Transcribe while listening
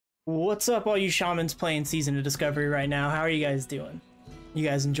What's up, all you shamans playing Season of Discovery right now? How are you guys doing? You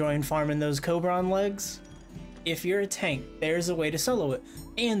guys enjoying farming those Cobrahn legs? If you're a tank, there's a way to solo it.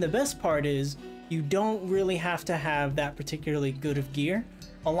 And the best part is, you don't really have to have that particularly good of gear.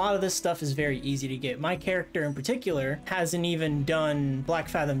 A lot of this stuff is very easy to get. My character in particular hasn't even done Black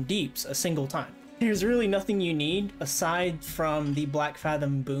Fathom Deeps a single time. There's really nothing you need aside from the Black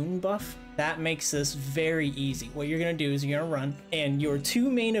Fathom boon buff. That makes this very easy. What you're going to do is you're going to run, and your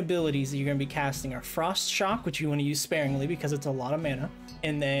two main abilities that you're going to be casting are Frost Shock, which you want to use sparingly because it's a lot of mana,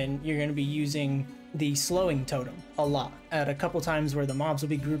 and then you're going to be using the Slowing Totem a lot, at a couple times where the mobs will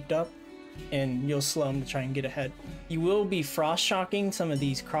be grouped up, and you'll slow them to try and get ahead. You will be Frost Shocking some of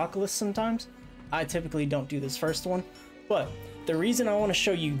these Crocolists sometimes. I typically don't do this first one, but the reason I want to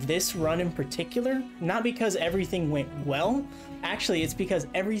show you this run in particular, not because everything went well, actually it's because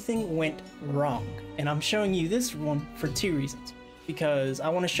everything went wrong. And I'm showing you this one for two reasons. Because I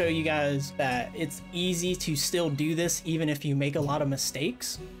want to show you guys that it's easy to still do this even if you make a lot of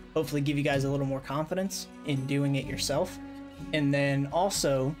mistakes. Hopefully give you guys a little more confidence in doing it yourself. And then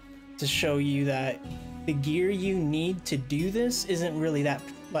also to show you that the gear you need to do this isn't really that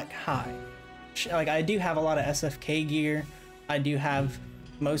high. Like, I do have a lot of SFK gear. I do have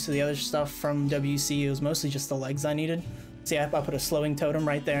most of the other stuff from WC. It was mostly just the legs I needed. See, I put a slowing totem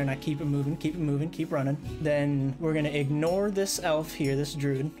right there and I keep it moving, keep running. Then we're gonna ignore this elf here, this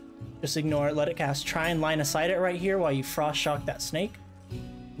druid. Just ignore it, let it cast. Try and line of sight it right here while you frost shock that snake.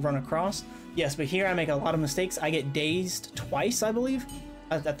 Run across. Yes, but here I make a lot of mistakes. I get dazed twice, I believe.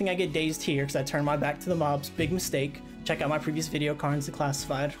 I think I get dazed here because I turn my back to the mobs. Big mistake. Check out my previous video, Cards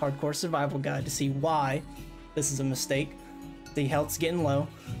Declassified Hardcore Survival Guide, to see why this is a mistake. The health's getting low.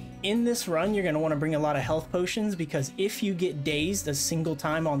 In this run, you're going to want to bring a lot of health potions because if you get dazed a single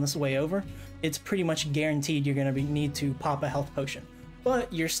time on this way over, it's pretty much guaranteed you're going to need to pop a health potion.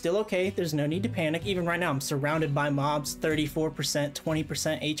 But you're still okay. There's no need to panic. Even right now, I'm surrounded by mobs, 34%,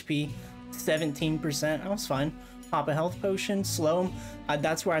 20% HP, 17%. I was fine. Pop a health potion, slow them.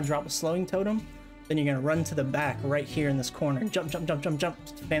 That's where I drop a slowing totem. Then you're going to run to the back right here in this corner. Jump, jump, jump, jump, jump.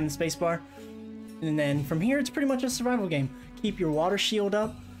 Spam the spacebar. And then from here, it's pretty much a survival game. Keep your water shield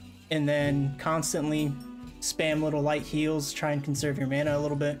up, and then constantly spam little light heals. Try and conserve your mana a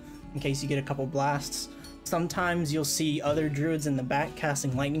little bit in case you get a couple blasts. Sometimes you'll see other druids in the back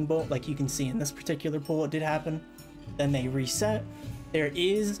casting lightning bolt, like you can see in this particular pool. It did happen. Then they reset. There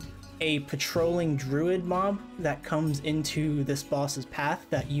is a patrolling druid mob that comes into this boss's path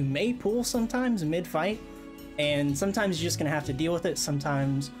that you may pull sometimes mid-fight, and sometimes you're just gonna have to deal with it.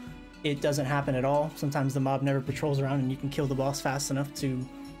 Sometimes it doesn't happen at all. Sometimes the mob never patrols around and you can kill the boss fast enough to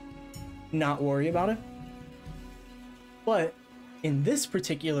not worry about it. But in this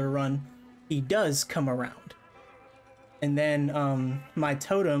particular run, he does come around. And then my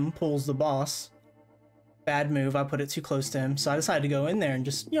totem pulls the boss. Bad move, I put it too close to him. So I decided to go in there and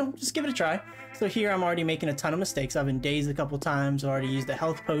just give it a try. So here I'm already making a ton of mistakes. I've been dazed a couple times, already used a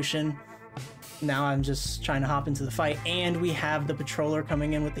health potion. Now I'm just trying to hop into the fight, and we have the patroller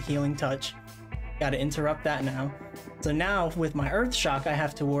coming in with the healing touch. Gotta interrupt that now. So now with my earth shock, I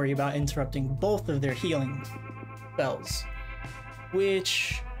have to worry about interrupting both of their healing spells,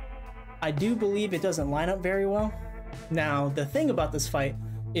 which I do believe it doesn't line up very well. Now, the thing about this fight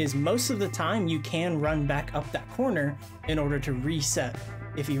is most of the time you can run back up that corner in order to reset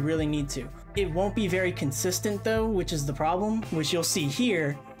if you really need to. It won't be very consistent though, which is the problem, which you'll see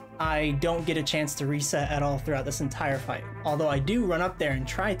here. I don't get a chance to reset at all throughout this entire fight. Although I do run up there and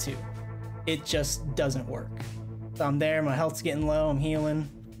try to, it just doesn't work. So I'm there, my health's getting low, I'm healing.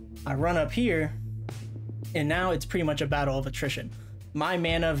 I run up here, and now it's pretty much a battle of attrition. My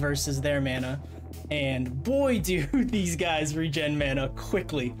mana versus their mana, and boy do these guys regen mana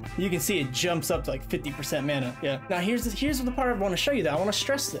quickly. You can see it jumps up to like 50% mana, yeah. Now here's the part I want to show you that I want to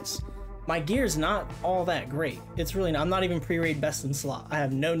stress this. My gear's not all that great. It's really not. I'm not even pre-raid best in slot. I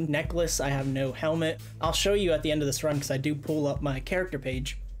have no necklace, I have no helmet. I'll show you at the end of this run because I do pull up my character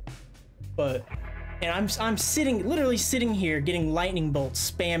page. And I'm literally sitting here getting lightning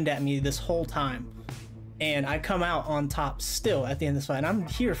bolts spammed at me this whole time. And I come out on top still at the end of this fight. And I'm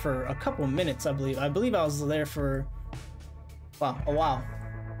here for a couple minutes, I believe. I believe I was there for, wow, a while.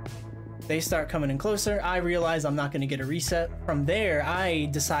 They start coming in closer. I realize I'm not going to get a reset. From there, I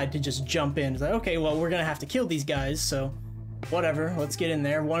decide to just jump in. It's like, okay, well, we're going to have to kill these guys, so whatever. Let's get in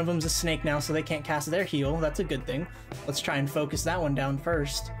there. One of them's a snake now, so they can't cast their heal. That's a good thing. Let's try and focus that one down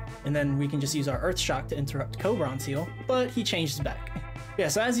first, and then we can just use our Earth Shock to interrupt Cobrahn's heal, but he changed his back. Yeah,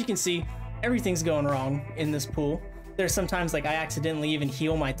 so as you can see, everything's going wrong in this pool. There's sometimes like I accidentally even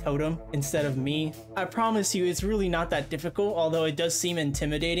heal my totem instead of me. I promise you it's really not that difficult, although it does seem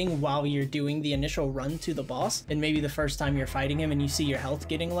intimidating while you're doing the initial run to the boss, and maybe the first time you're fighting him and you see your health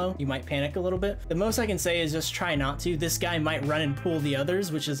getting low, you might panic a little bit. The most I can say is just try not to. This guy might run and pull the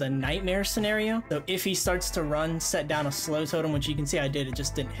others, which is a nightmare scenario. So if he starts to run, set down a slow totem, which you can see I did, it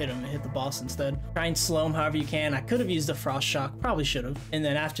just didn't hit him, it hit the boss instead. Try and slow him however you can. I could have used a frost shock, probably should have. And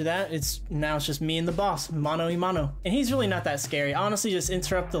then after that, it's just me and the boss, mano y mano. And he's really not that scary. Honestly, just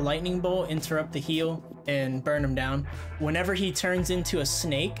interrupt the lightning bolt, interrupt the heal, and burn him down. Whenever he turns into a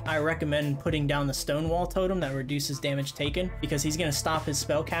snake, I recommend putting down the stonewall totem that reduces damage taken, because he's gonna stop his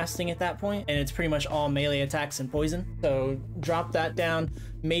spell casting at that point, and it's pretty much all melee attacks and poison. So drop that down.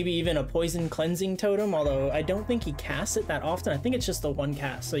 Maybe even a poison cleansing totem, although I don't think he casts it that often. I think it's just the one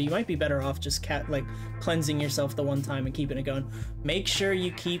cast, so you might be better off just cleansing yourself the one time and keeping it going. Make sure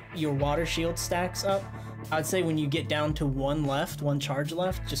you keep your water shield stacks up. I'd say when you get down to one charge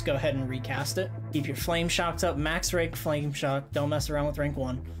left, just go ahead and recast it. Keep your flame shocks up, max rank flame shock, don't mess around with rank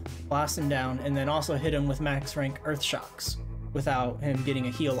 1. Blast him down, and then also hit him with max rank earth shocks without him getting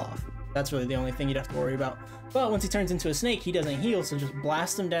a heal off. That's really the only thing you'd have to worry about. But once he turns into a snake, he doesn't heal, so just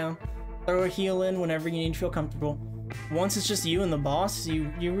blast him down, throw a heal in whenever you need to feel comfortable. Once it's just you and the boss,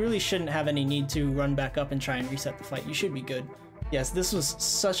 you really shouldn't have any need to run back up and try and reset the fight. You should be good. Yes, this was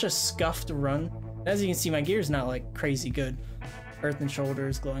such a scuffed run. As you can see, my gear is not like crazy good. Earthen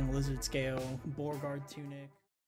shoulders, glowing lizard scale, boar guard tunic.